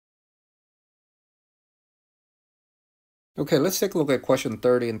Okay, let's take a look at question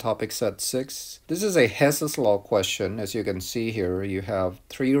 30 in topic set 6. This is a Hess's law question. As you can see here, you have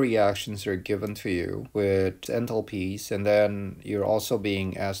three reactions that are given to you with enthalpies, and then you're also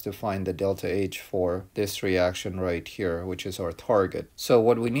being asked to find the delta H for this reaction right here, which is our target. So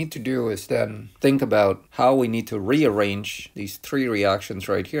what we need to do is then think about how we need to rearrange these three reactions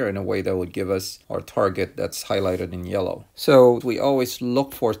right here in a way that would give us our target that's highlighted in yellow. So we always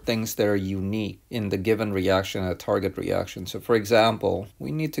look for things that are unique in the given reaction, a target reaction. So for example,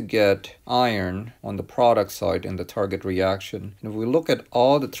 we need to get iron on the product side in the target reaction. And if we look at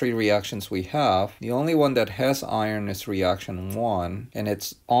all the three reactions we have, the only one that has iron is reaction 1, and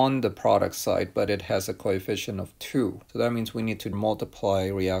it's on the product side, but it has a coefficient of 2. So that means we need to multiply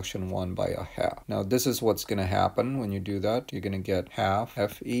reaction 1 by a half. Now this is what's going to happen when you do that. You're going to get half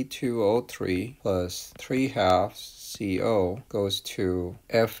Fe2O3 plus 3 halves CO goes to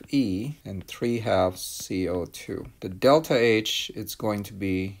Fe and 3 halves CO2. The delta H is going to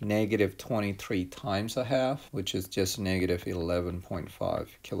be negative 23 times a half, which is just negative 11.5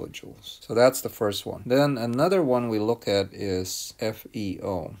 kilojoules. So that's the first one. Then another one we look at is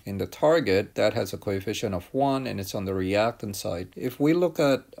FeO. In the target, that has a coefficient of 1 and it's on the reactant side. If we look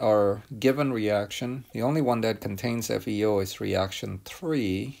at our given reaction, the only one that contains FeO is reaction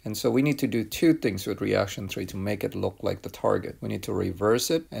 3. And so we need to do two things with reaction 3 to make it look like the target. We need to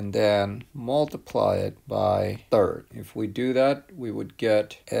reverse it and then multiply it by third. If we do that, we would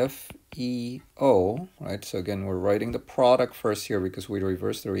get FeO, right? So again, we're writing the product first here because we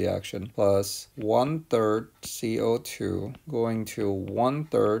reverse the reaction, plus 1/3 CO2 going to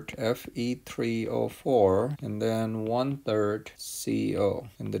 1/3 Fe3O4 and then 1/3 CO.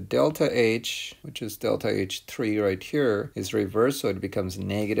 And the delta H, which is delta H3 right here, is reversed, so it becomes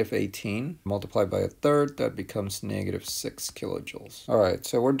negative 18. Multiplied by a third, that becomes negative 6 kilojoules. All right,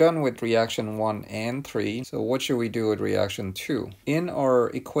 so we're done with reaction 1 and 3. So what should we do with reaction 2? In our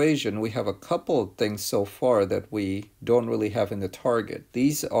equation, we have a couple of things so far that we don't really have in the target.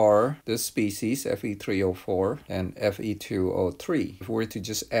 These are the species Fe3O4 and Fe2O3. If we were to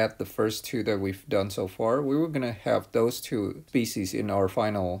just add the first two that we've done so far, we were going to have those two species in our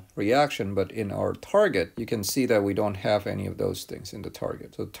final reaction, but in our target, you can see that we don't have any of those things in the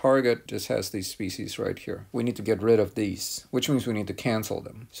target. So target just has these species right here. We need to get rid of these, which means we need to cancel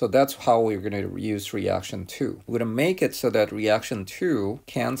them. So that's how we're going to use reaction 2. We're going to make it so that reaction 2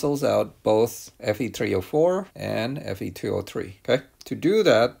 cancels out both Fe3O4 and Fe2O3. Okay? To do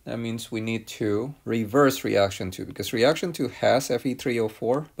that, that means we need to reverse reaction 2 because reaction 2 has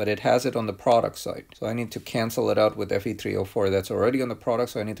Fe3O4, but it has it on the product side. So I need to cancel it out with Fe3O4 that's already on the product,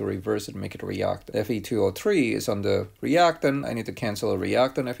 so I need to reverse it and make it reactant. Fe2O3 is on the reactant. I need to cancel a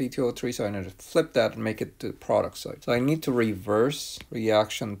reactant Fe2O3, so I need to flip that and make it to the product side. So I need to reverse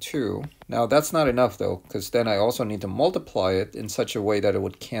reaction 2. Now that's not enough though, because then I also need to multiply it in such a way that it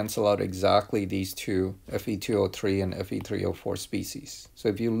would cancel out exactly these two Fe2O3 and Fe3O4 species. So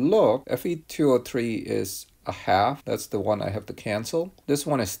if you look, Fe2O3 is a half. That's the one I have to cancel. This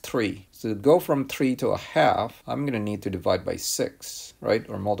one is 3. So to go from 3 to a half, I'm going to need to divide by 6, right?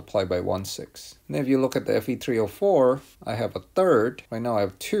 Or multiply by 1/6. And if you look at the Fe3O4, I have a third. Right now I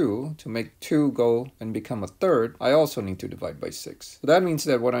have 2. To make 2 go and become a third, I also need to divide by 6. So that means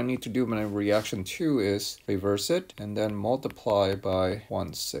that what I need to do in reaction 2 is reverse it and then multiply by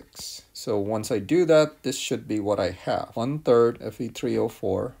 1/6. So once I do that, this should be what I have. 1/3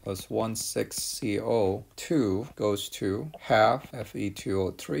 Fe3O4 plus 1/6 CO2 goes to half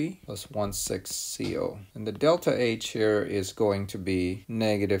Fe2O3 plus 1/6 CO. And the delta H here is going to be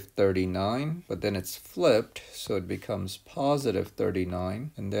negative 39, but then it's flipped, so it becomes positive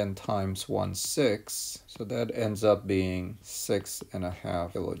 39, and then times 1/6. So that ends up being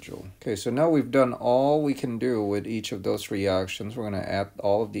 6.5 kilojoule. Okay, so now we've done all we can do with each of those reactions. We're going to add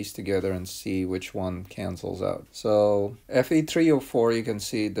all of these together and see which one cancels out. So Fe3O4, you can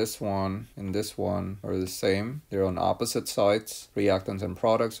see this one and this one are the same. They're on opposite sides, reactants and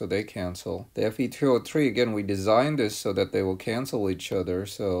products, so they cancel. The Fe2O3, again, we designed this so that they will cancel each other,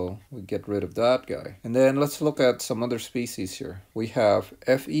 so we get rid of that guy. And then let's look at some other species here. We have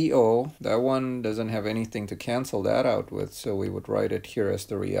FeO. That one doesn't have anything to cancel that out with, so we would write it here as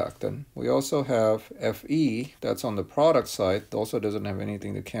the reactant. We also have Fe. That's on the product side. It also doesn't have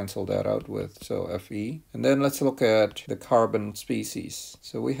anything to cancel that out with, so Fe. And then let's look at the carbon species.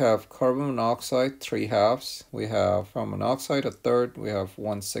 So we have carbon monoxide, 3 halves. We have carbon monoxide, a third. We have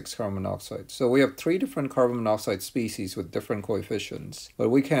 1/6 carbon monoxide. So we have 3 different carbon monoxide species with different coefficients, but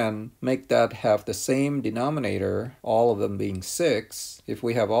we can make that have the same denominator, all of them being 6. If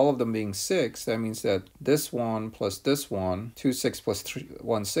we have all of them being 6, that means that this one plus this one, 2 6 plus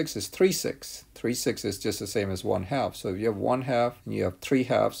 1 6 is 3 6. 3 6 is just the same as 1 half. So if you have 1 half and you have 3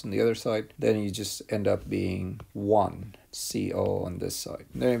 halves on the other side, then you just end up being 1. CO on this side.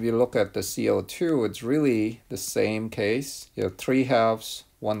 And then if you look at the CO2, it's really the same case. You have 3 halves,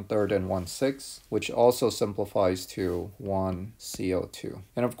 1/3, and 1/6, which also simplifies to 1 CO2.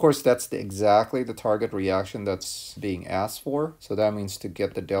 And of course, that's exactly the target reaction that's being asked for. So that means to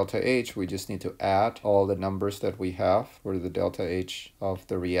get the delta H, we just need to add all the numbers that we have for the delta H of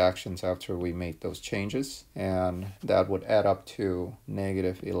the reactions after we made those changes. And that would add up to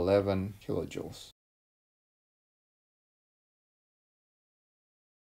 -11 kilojoules.